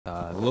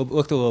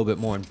Looked a little bit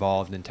more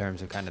involved in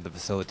terms of kind of the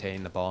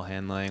facilitating the ball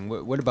handling.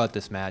 What about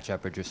this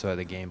matchup or just sort of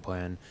the game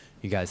plan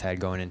you guys had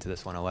going into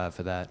this one allowed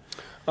for that?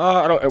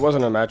 It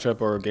wasn't a matchup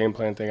or a game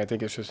plan thing. I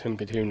think it's just him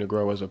continuing to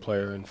grow as a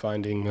player and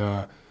finding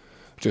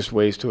just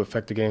ways to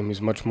affect the game. He's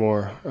much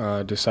more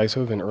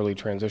decisive in early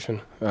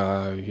transition.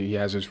 He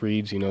has his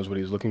reads. He knows what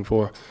he's looking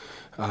for.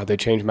 They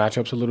changed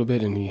matchups a little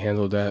bit, and he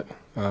handled that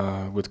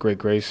with great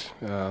grace.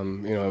 It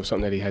was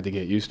something that he had to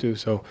get used to.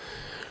 So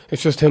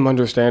it's just him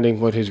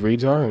understanding what his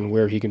reads are and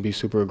where he can be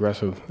super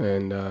aggressive,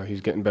 and he's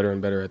getting better and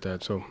better at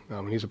that. So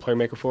he's a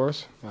playmaker for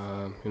us.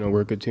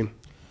 We're a good team.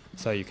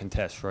 So you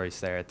contest Royce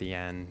there at the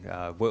end.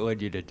 What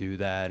led you to do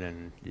that,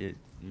 and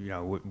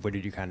what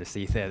did you kind of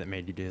see there that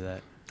made you do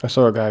that? I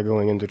saw a guy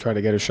going in to try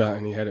to get a shot,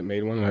 and he hadn't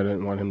made one, and I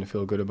didn't want him to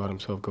feel good about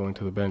himself going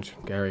to the bench.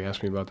 Gary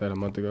asked me about that a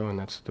month ago, and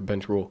that's the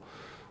bench rule.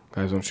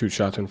 Guys don't shoot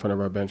shots in front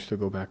of our bench to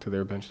go back to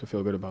their bench to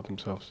feel good about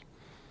themselves.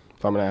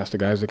 If I'm going to ask the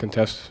guys to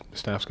contest, the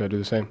staff's got to do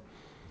the same.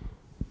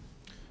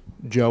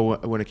 Joe,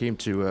 when it came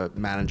to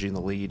managing the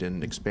lead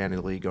and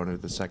expanding the lead going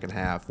into the second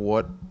half,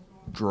 what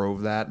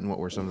drove that, and what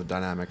were some of the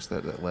dynamics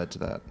that led to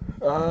that?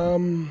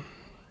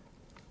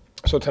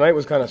 So tonight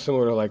was kind of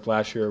similar to like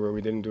last year, where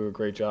we didn't do a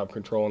great job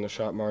controlling the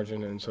shot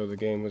margin, and so the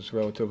game was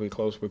relatively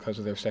close because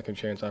of their second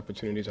chance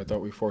opportunities. I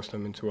thought we forced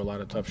them into a lot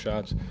of tough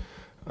shots.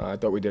 I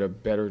thought we did a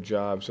better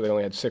job. So they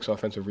only had 6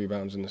 offensive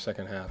rebounds in the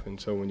second half, and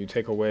so when you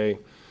take away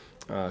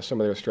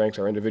some of their strengths,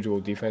 our individual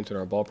defense and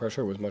our ball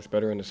pressure was much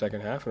better in the second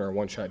half, and our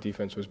one-shot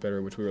defense was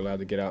better, which we were allowed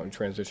to get out and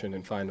transition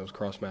and find those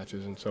cross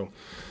matches. And so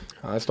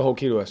that's the whole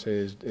key to us,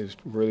 is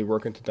really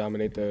working to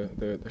dominate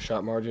the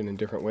shot margin in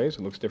different ways.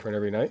 It looks different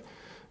every night.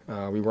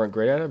 We weren't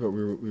great at it, but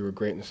we were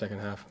great in the second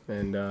half.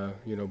 And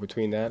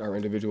between that, our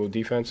individual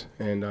defense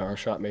and our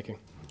shot making.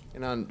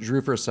 And on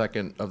Drew for a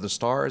second, of the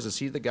stars, is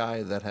he the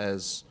guy that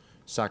has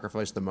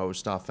sacrificed the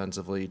most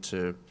offensively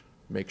to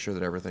make sure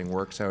that everything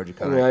works? How would you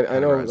kind of I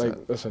know,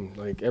 that? Listen,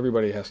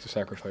 everybody has to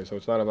sacrifice. So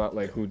it's not about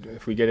who.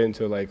 If we get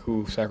into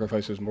who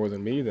sacrifices more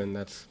than me, then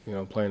that's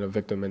playing a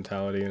victim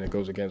mentality, and it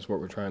goes against what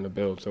we're trying to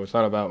build. So it's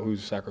not about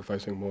who's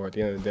sacrificing more. At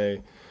the end of the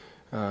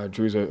day,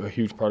 Drew's a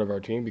huge part of our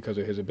team because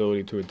of his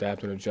ability to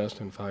adapt and adjust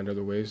and find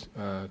other ways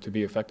to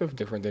be effective,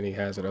 different than he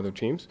has at other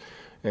teams.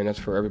 And that's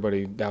for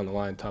everybody down the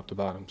line, top to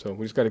bottom. So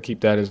we just got to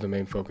keep that as the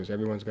main focus.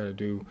 Everyone's got to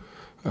do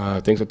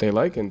things that they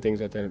like and things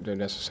that they're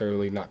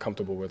necessarily not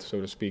comfortable with, so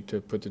to speak,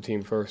 to put the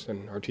team first.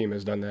 And our team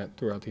has done that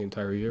throughout the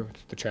entire year.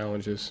 The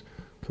challenge is,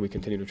 can we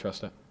continue to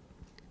trust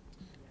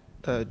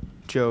that?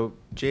 Joe,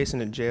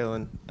 Jayson and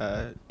Jaylen,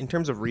 in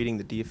terms of reading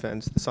the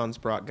defense, the Suns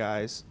brought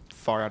guys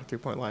far out of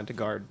three-point line to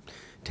guard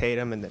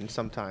Tatum, and then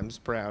sometimes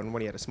Brown,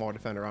 when he had a smaller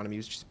defender on him.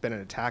 He's just been in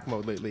attack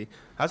mode lately.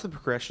 How's the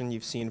progression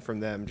you've seen from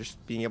them,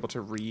 just being able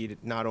to read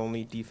not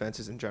only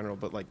defenses in general,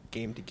 but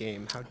game to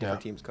game, how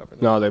different teams cover them?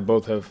 No, they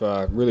both have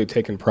really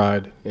taken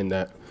pride in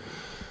that,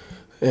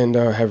 and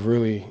have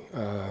really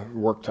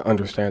worked to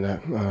understand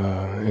that.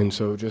 And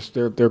so just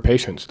their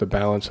patience, the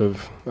balance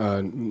of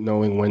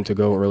knowing when to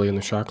go early in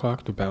the shot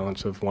clock, the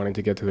balance of wanting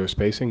to get to their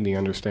spacing, the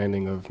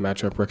understanding of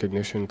matchup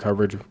recognition,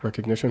 coverage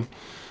recognition.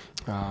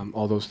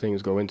 All those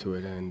things go into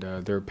it, and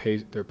their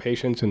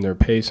patience and their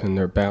pace and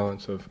their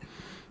balance of,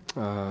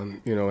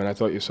 and I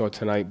thought you saw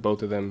tonight,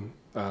 both of them,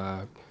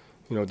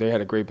 they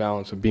had a great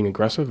balance of being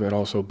aggressive and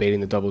also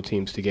baiting the double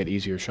teams to get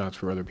easier shots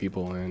for other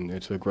people, and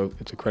it's a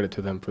credit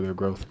to them for their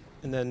growth.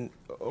 And then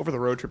over the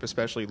road trip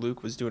especially,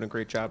 Luke was doing a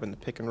great job in the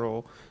pick and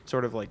roll,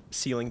 sort of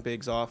sealing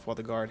bigs off while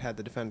the guard had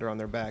the defender on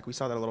their back. We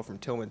saw that a little from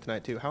Tillman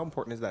tonight too. How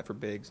important is that for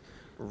bigs,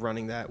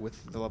 running that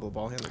with the level of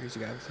ball handlers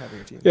you guys have in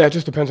your team? Yeah, it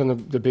just depends on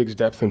the bigs'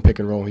 depth and pick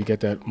and roll. You get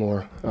that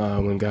more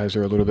when guys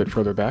are a little bit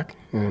further back,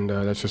 and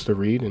that's just a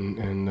read,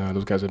 and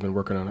those guys have been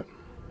working on it.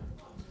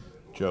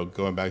 Joe,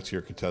 going back to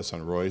your contest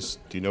on Royce,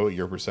 do you know what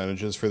your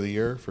percentage is for the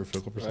year, for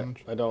field goal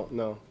percentage? I don't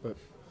know, but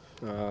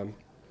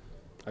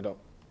I don't.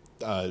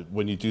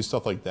 When you do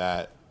stuff like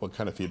that, what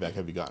kind of feedback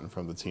have you gotten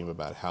from the team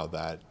about how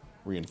that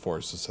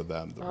reinforces to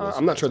them?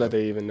 I'm not sure that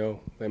they even know.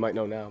 They might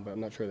know now, but I'm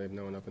not sure they've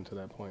known up until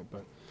that point.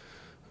 But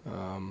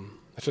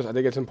I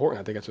think it's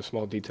important. I think it's a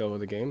small detail of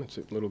the game. It's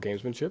a little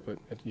gamesmanship, but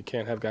you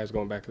can't have guys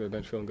going back to the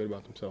bench feeling good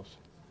about themselves.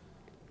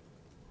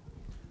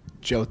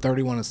 Joe,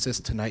 31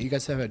 assists tonight. You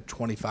guys have had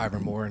 25 or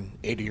more in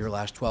 8 of your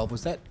last 12.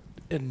 Was that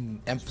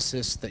an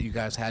emphasis that you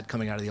guys had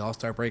coming out of the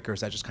All-Star break, or is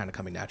that just kind of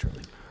coming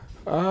naturally?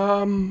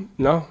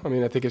 No. I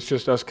mean, I think it's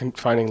just us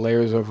finding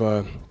layers of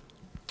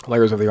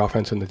the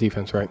offense and the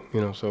defense, right?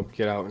 So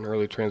get out in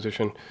early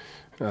transition,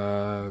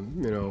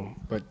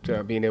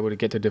 but being able to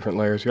get to different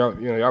layers. You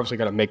obviously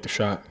got to make the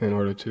shot in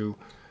order to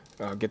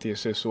get the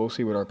assist. So we'll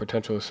see what our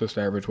potential assist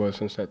average was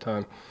since that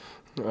time.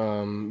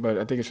 But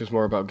I think it's just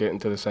more about getting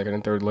to the second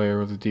and third layer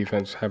of the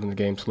defense, having the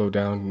game slow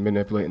down,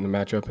 manipulating the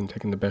matchup, and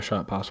taking the best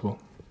shot possible.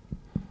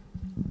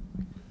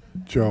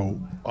 Joe,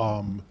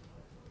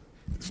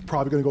 it's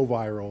probably going to go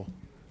viral,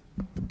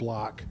 the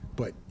block,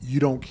 but you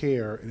don't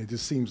care, and it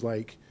just seems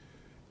like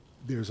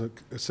there's a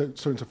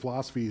certain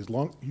philosophy. As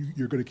long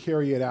you're going to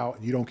carry it out,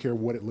 and you don't care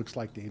what it looks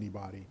like to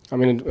anybody. I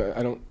mean,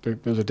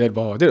 there's a dead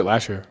ball. I did it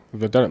last year.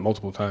 We've done it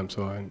multiple times,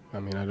 so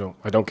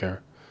I don't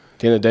care. At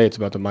the end of the day, it's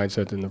about the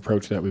mindset and the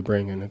approach that we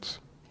bring, and it's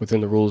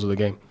within the rules of the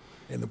game.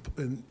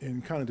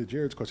 And kind of to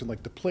Jared's question,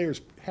 like the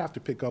players have to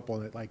pick up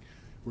on it. Like,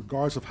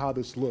 regardless of how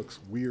this looks,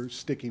 we're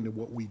sticking to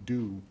what we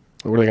do.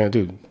 What are they going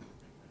to do?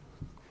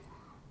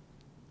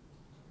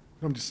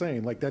 I'm just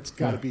saying, like that's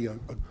got to be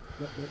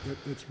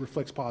that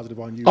reflects positive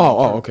on you.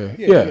 Okay.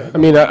 Yeah. I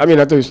mean,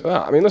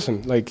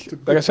 listen, like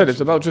I said,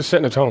 it's about just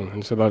setting a tone.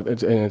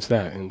 It's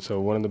that. And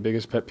so one of the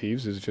biggest pet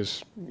peeves is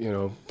just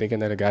thinking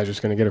that a guy's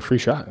just going to get a free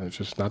shot. It's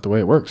just not the way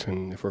it works.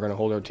 And if we're going to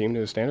hold our team to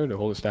the standard, to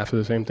hold the staff to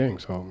the same thing.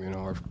 So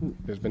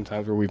there's been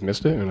times where we've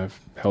missed it, and I've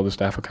held the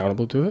staff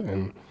accountable to it.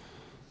 And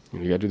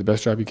you got to do the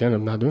best job you can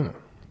of not doing it.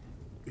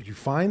 Did you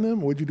find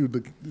them? What did you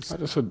do?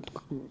 Just a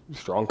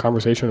strong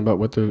conversation about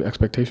what the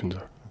expectations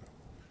are.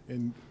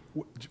 And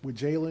with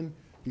Jaylen,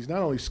 he's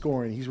not only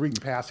scoring, he's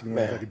reading passing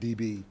like a DB.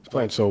 He's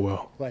playing so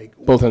well. Like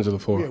both ends of the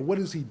floor. Yeah, what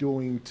is he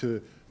doing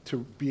to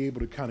be able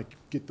to kind of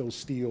get those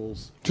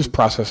steals? Just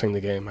processing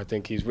the game. I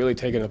think he's really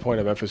taken a point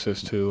of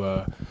emphasis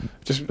to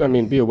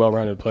be a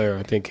well-rounded player.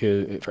 I think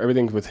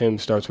everything with him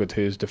starts with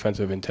his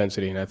defensive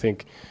intensity, and I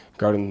think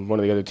guarding one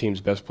of the other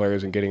team's best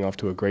players and getting off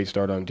to a great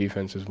start on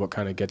defense is what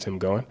kind of gets him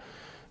going.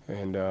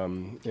 And,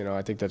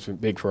 I think that's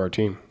big for our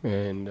team.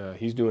 And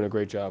he's doing a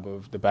great job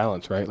of the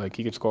balance, right? Like,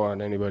 he could score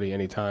on anybody,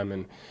 anytime,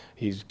 and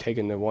he's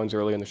taking the ones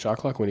early in the shot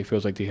clock when he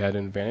feels like he had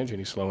an advantage, and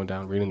he's slowing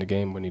down, reading the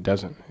game when he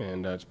doesn't.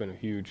 And it's been a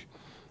huge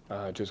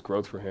just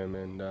growth for him.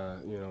 And,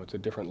 it's a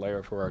different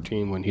layer for our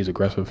team when he's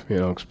aggressive,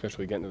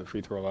 especially getting to the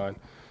free throw line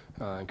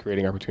and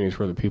creating opportunities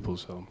for other people.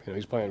 So,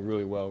 he's playing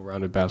really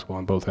well-rounded basketball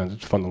on both ends.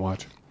 It's fun to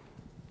watch.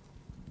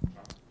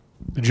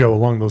 Joe,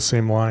 along those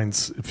same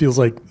lines, it feels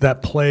like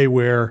that play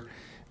where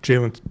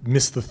Jaylen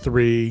missed the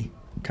three,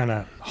 kind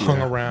of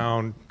hung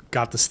around,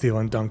 got the steal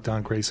and dunked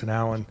on Grayson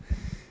Allen.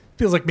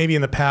 Feels like maybe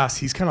in the past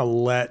he's kind of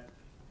let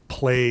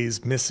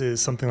plays,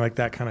 misses, something like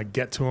that kind of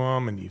get to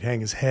him, and he'd hang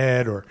his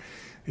head or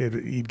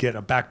he'd get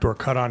a backdoor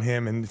cut on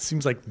him. And it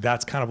seems like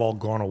that's kind of all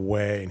gone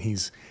away, and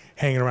he's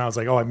hanging around. It's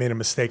like, oh, I made a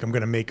mistake. I'm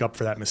going to make up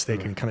for that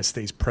mistake, and he kind of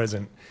stays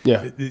present.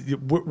 Yeah.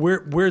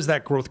 Where's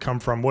that growth come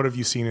from? What have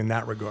you seen in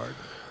that regard?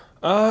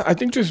 I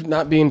think just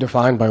not being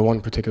defined by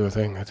one particular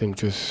thing. I think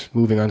just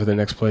moving on to the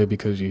next play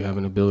because you have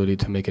an ability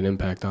to make an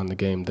impact on the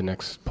game the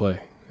next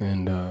play.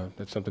 And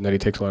that's something that he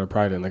takes a lot of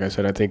pride in. Like I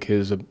said, I think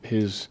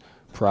his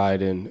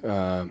pride and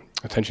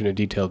attention to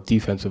detail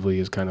defensively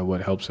is kind of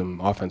what helps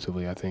him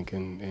offensively, I think.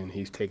 And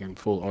he's taken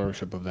full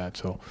ownership of that.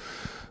 So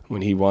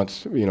when he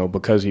wants,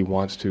 because he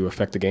wants to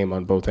affect the game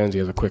on both ends, he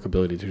has a quick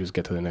ability to just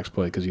get to the next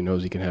play because he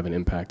knows he can have an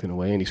impact in a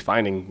way. And he's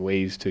finding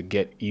ways to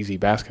get easy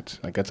baskets.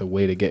 Like, that's a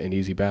way to get an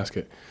easy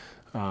basket.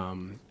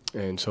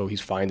 And so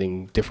he's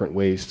finding different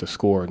ways to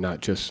score, not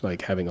just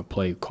like having a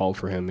play called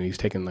for him, and he's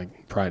taking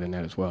like pride in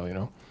that as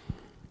well,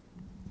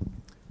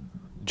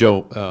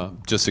 Joe,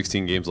 just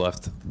 16 games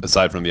left.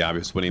 Aside from the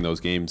obvious winning those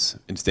games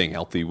and staying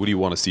healthy, what do you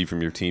want to see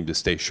from your team to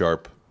stay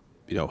sharp,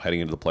 heading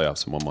into the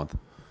playoffs in 1 month?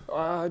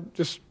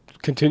 Just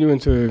continuing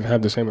to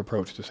have the same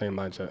approach, the same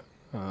mindset.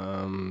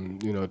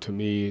 To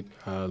me,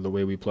 the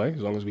way we play,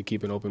 as long as we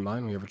keep an open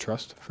mind, we have a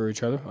trust for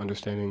each other,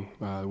 understanding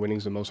winning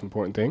is the most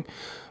important thing,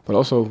 but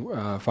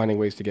also finding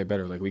ways to get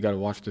better. Like, we got to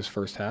watch this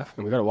first half,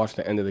 and we got to watch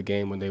the end of the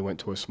game when they went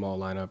to a small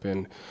lineup,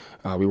 and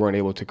we weren't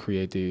able to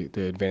create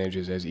the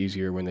advantages as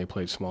easier when they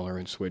played smaller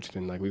and switched.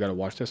 And, like, we got to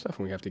watch that stuff,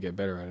 and we have to get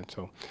better at it.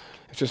 So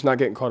it's just not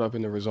getting caught up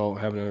in the result,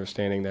 having an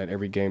understanding that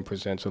every game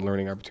presents a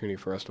learning opportunity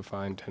for us to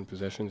find 10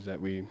 possessions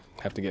that we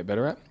have to get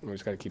better at, and we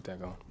just got to keep that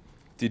going.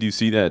 Did you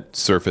see that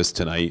surface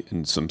tonight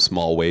in some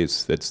small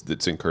ways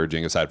that's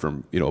encouraging, aside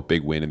from, a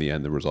big win in the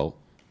end, the result?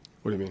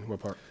 What do you mean? What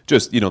part?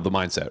 Just, the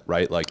mindset,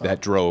 right? Like,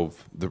 that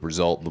drove the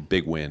result, the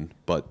big win,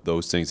 but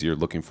those things that you're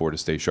looking for to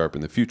stay sharp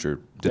in the future,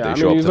 did they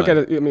show up tonight? Look at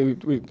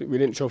it, we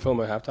didn't show film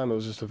at halftime. It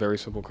was just a very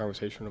simple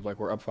conversation of, like,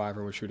 we're up 5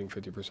 and we're shooting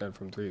 50%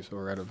 from 3, so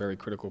we're at a very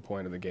critical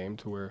point of the game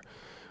to where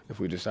if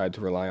we decide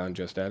to rely on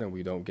just that and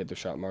we don't get the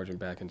shot margin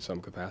back in some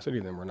capacity,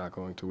 then we're not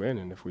going to win.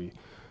 And if we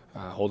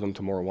hold them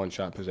to more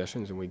one-shot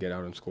possessions and we get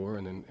out and score,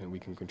 and we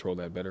can control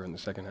that better in the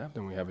second half,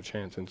 then we have a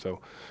chance. And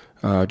so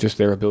just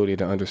their ability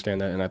to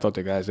understand that. And I thought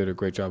the guys did a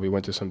great job. We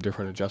went to some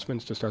different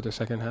adjustments to start the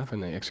second half,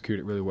 and they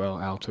executed really well.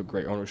 Al took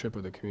great ownership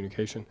of the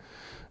communication,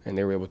 and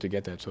they were able to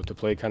get that. So to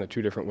play kind of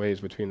two different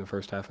ways between the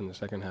first half and the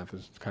second half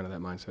is kind of that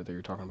mindset that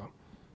you're talking about.